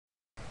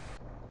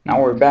Now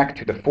we're back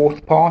to the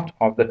fourth part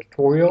of the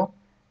tutorial,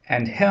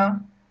 and here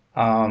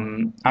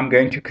I'm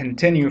going to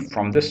continue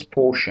from this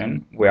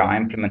portion where I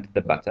implemented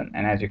the button.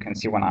 And as you can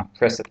see, when I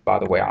press it, by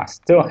the way, I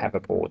still have a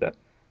border,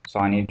 so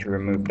I need to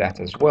remove that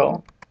as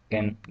well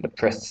in the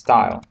pressed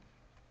style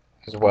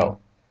as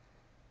well.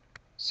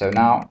 So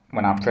now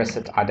when I press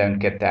it, I don't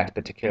get that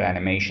particular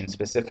animation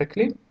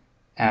specifically,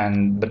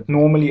 but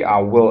normally I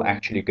will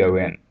actually go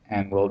in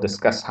and we'll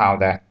discuss how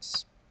that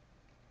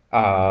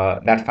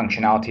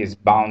functionality is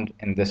bound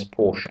in this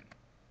portion.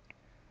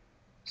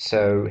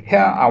 So here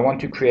I want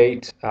to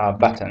create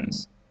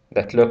buttons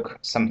that look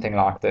something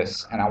like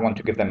this, and I want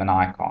to give them an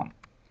icon.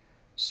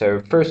 So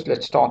first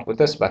let's start with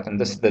this button.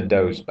 This is the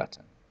Doze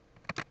button.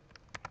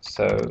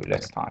 So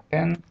let's type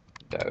in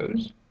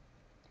Doze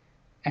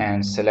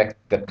and select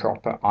the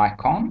proper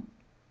icon,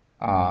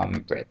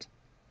 red,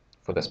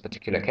 for this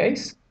particular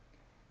case.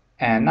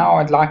 And now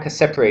I'd like a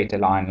separator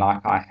line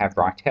like I have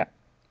right here.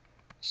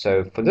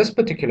 So for this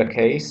particular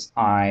case,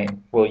 I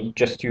will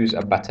just use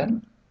a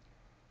button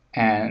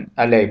and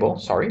a label,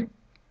 sorry,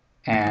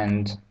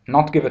 and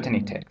not give it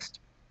any text.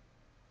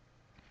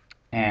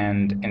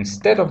 And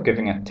instead of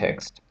giving it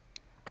text,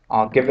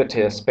 I'll give it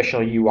a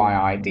special UI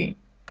ID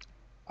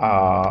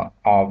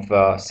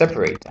of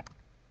separator,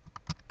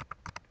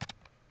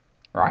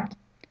 right?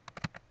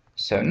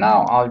 So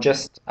now I'll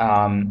just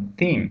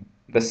theme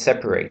the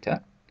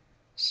separator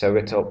so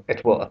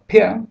it will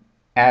appear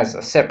as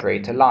a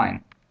separator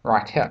line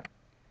right here.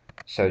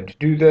 So to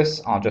do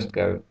this, I'll just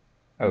go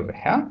over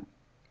here,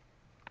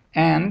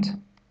 and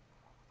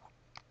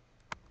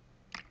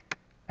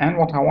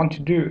what I want to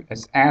do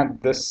is add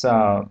this,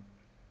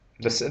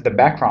 the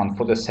background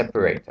for the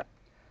separator.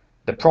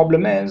 The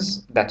problem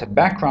is that a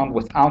background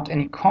without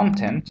any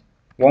content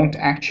won't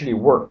actually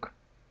work,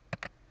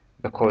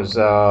 because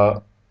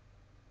the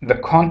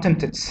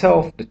content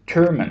itself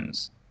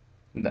determines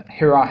that.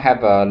 Here I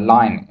have a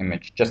line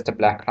image, just a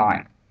black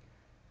line,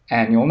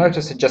 and you'll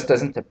notice it just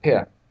doesn't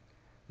appear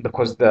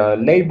because the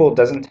label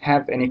doesn't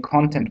have any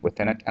content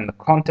within it, and the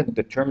content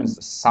determines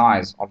the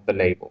size of the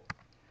label.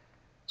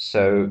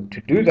 So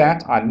to do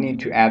that, I need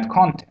to add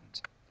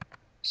content.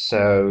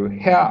 So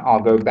here I'll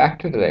go back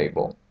to the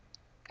label,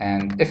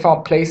 and if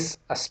I'll place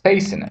a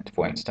space in it,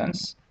 for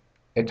instance,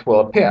 it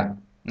will appear.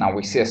 Now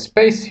we see a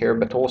space here,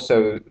 but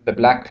also the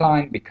black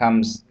line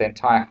becomes the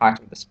entire height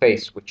of the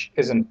space, which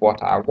isn't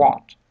what I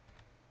want.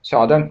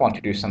 So I don't want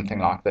to do something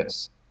like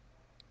this.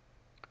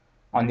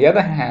 On the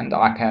other hand,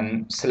 I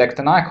can select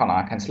an icon.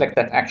 I can select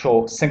that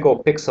actual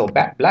single pixel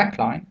black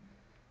line,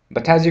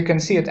 but as you can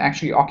see, it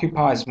actually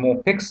occupies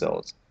more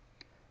pixels.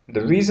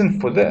 The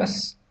reason for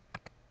this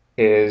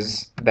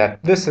is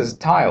that this is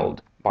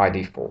tiled by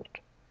default.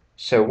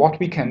 So what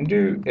we can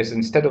do is,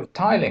 instead of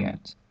tiling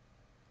it,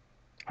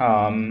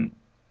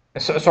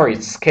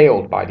 it's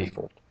scaled by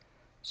default.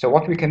 So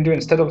what we can do,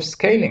 instead of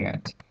scaling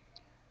it,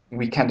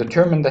 we can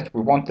determine that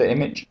we want the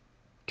image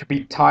to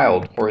be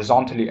tiled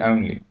horizontally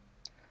only.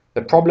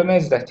 The problem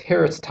is that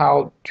here it's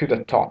tiled to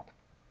the top,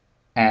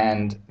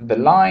 and the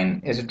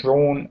line is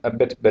drawn a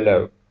bit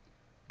below.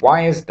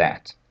 Why is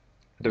that?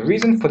 The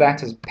reason for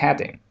that is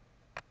padding.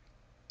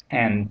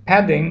 And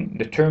padding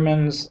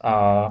determines,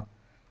 allows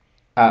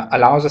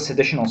us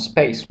additional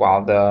space,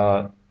 while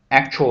the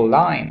actual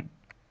line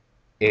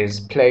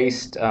is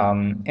placed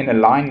in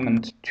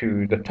alignment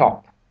to the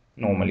top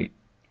normally.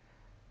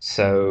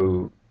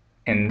 So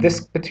in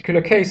this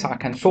particular case, I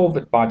can solve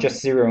it by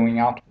just zeroing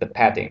out the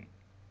padding,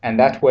 and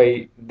that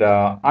way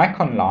the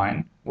icon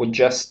line would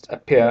just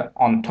appear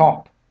on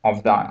top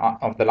of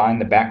the line,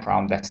 the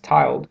background that's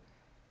tiled,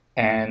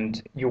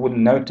 and you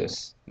wouldn't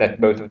notice that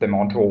both of them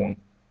are drawn,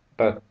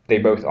 but they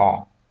both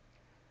are.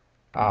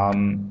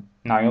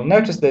 Now you'll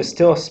notice there's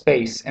still a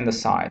space in the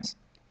sides,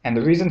 and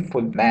the reason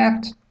for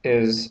that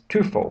is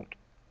twofold.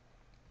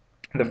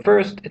 The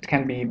first, it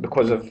can be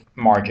because of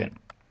margin,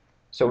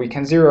 so we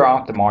can zero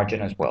out the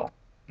margin as well,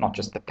 not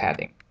just the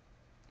padding.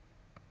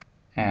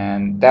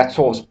 And that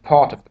solves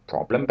part of the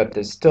problem, but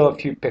there's still a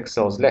few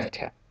pixels left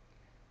here.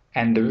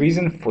 And the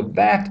reason for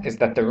that is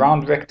that the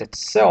round rect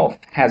itself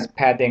has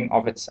padding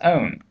of its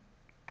own,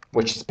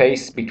 which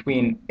space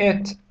between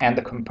it and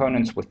the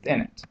components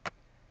within it.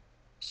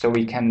 So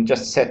we can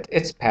just set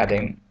its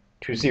padding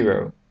to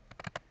 0,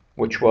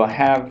 which will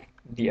have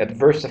the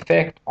adverse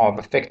effect of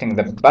affecting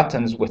the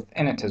buttons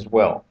within it as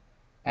well,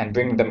 and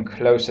bring them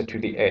closer to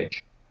the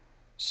edge.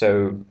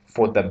 So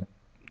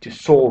to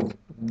solve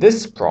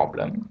this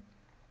problem,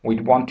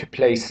 we'd want to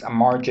place a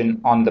margin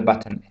on the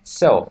button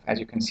itself. As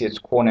you can see, its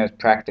corner is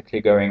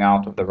practically going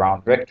out of the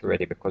round rect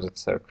already because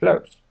it's so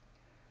close.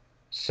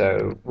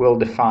 So we'll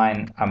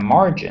define a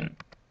margin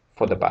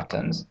for the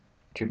buttons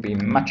to be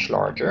much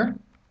larger,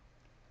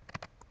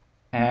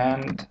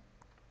 and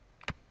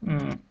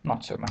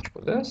not so much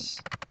for this,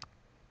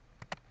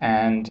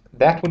 and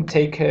that would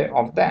take care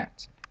of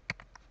that.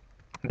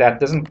 That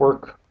doesn't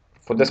work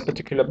for this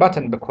particular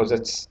button because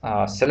it's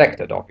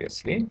selected,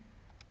 obviously,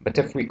 but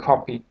if we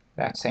copy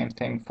that same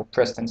thing for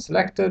pressed and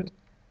selected,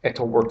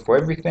 it'll work for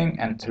everything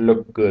and to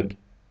look good.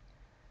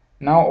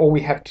 Now all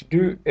we have to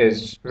do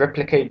is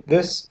replicate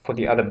this for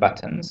the other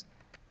buttons,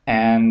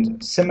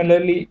 and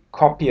similarly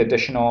copy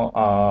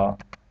additional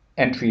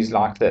entries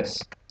like this.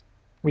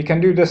 We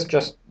can do this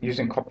just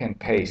using copy and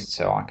paste,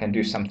 so I can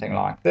do something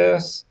like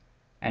this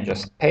and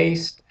just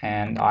paste,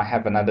 and I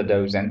have another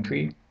dose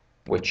entry,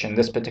 which in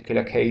this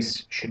particular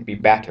case should be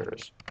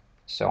batters.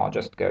 So I'll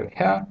just go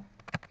here,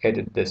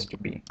 edit this to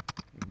be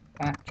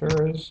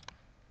batters,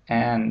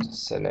 and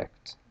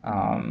select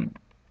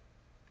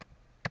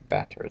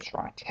batters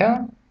right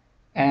here,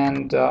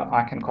 and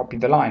I can copy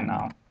the line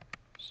now.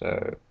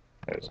 So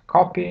there's a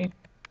copy,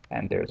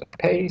 and there's a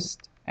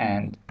paste,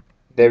 and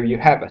there you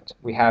have it.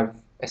 We have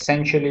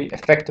essentially,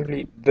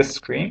 effectively, this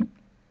screen,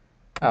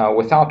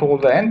 without all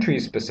the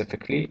entries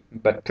specifically,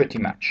 but pretty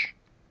much.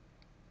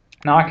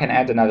 Now I can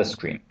add another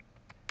screen,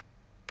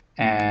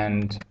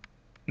 and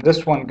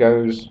this one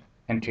goes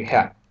into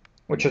here,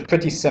 which is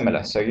pretty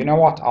similar. So you know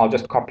what, I'll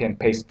just copy and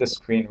paste this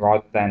screen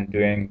rather than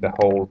doing the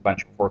whole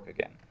bunch of work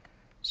again.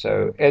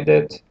 So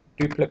edit,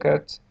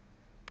 duplicate,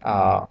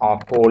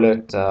 I'll call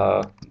it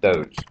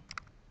dose,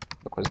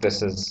 because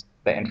this is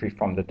the entry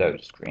from the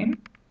dose screen.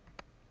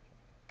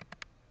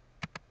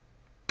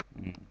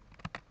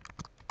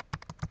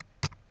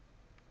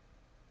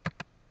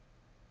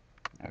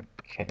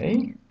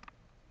 Okay,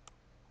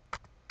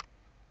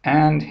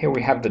 and here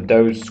we have the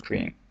dose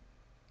screen.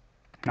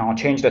 Now I'll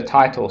change the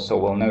title so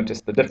we'll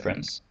notice the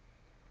difference.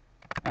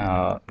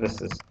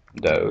 This is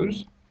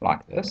dose,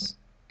 like this,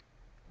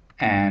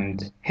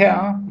 and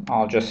here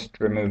I'll just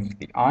remove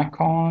the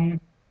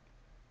icon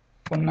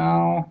for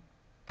now,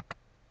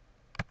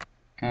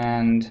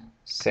 and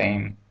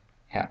same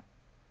here.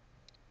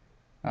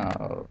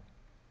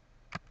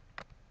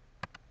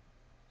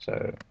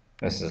 So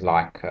this is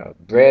like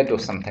bread or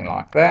something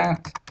like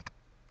that,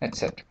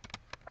 etc.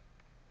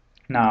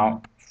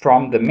 Now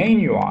from the main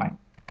UI,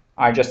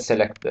 I just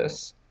select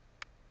this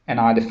and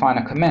I define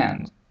a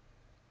command.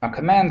 A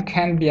command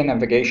can be a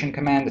navigation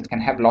command, it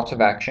can have lots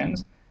of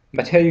actions,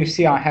 but here you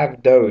see I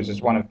have dose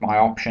as one of my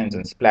options,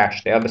 and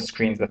splash, the other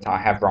screens that I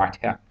have right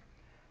here.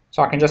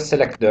 So I can just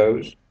select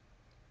dose,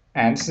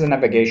 and this is a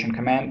navigation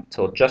command, it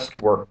will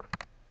just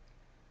work.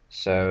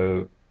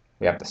 So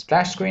we have the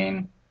splash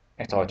screen,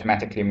 it will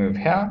automatically move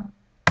here,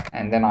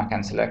 and then I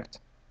can select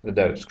the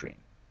dose screen.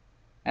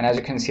 And as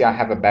you can see, I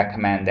have a back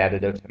command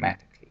added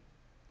automatically.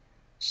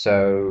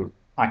 So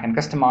I can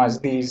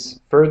customize these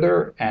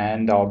further,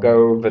 and I'll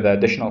go over the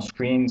additional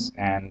screens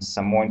and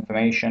some more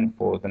information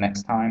for the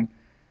next time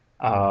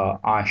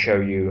I show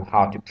you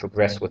how to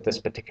progress with this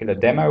particular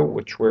demo,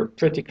 which we're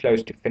pretty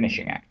close to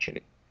finishing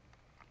actually.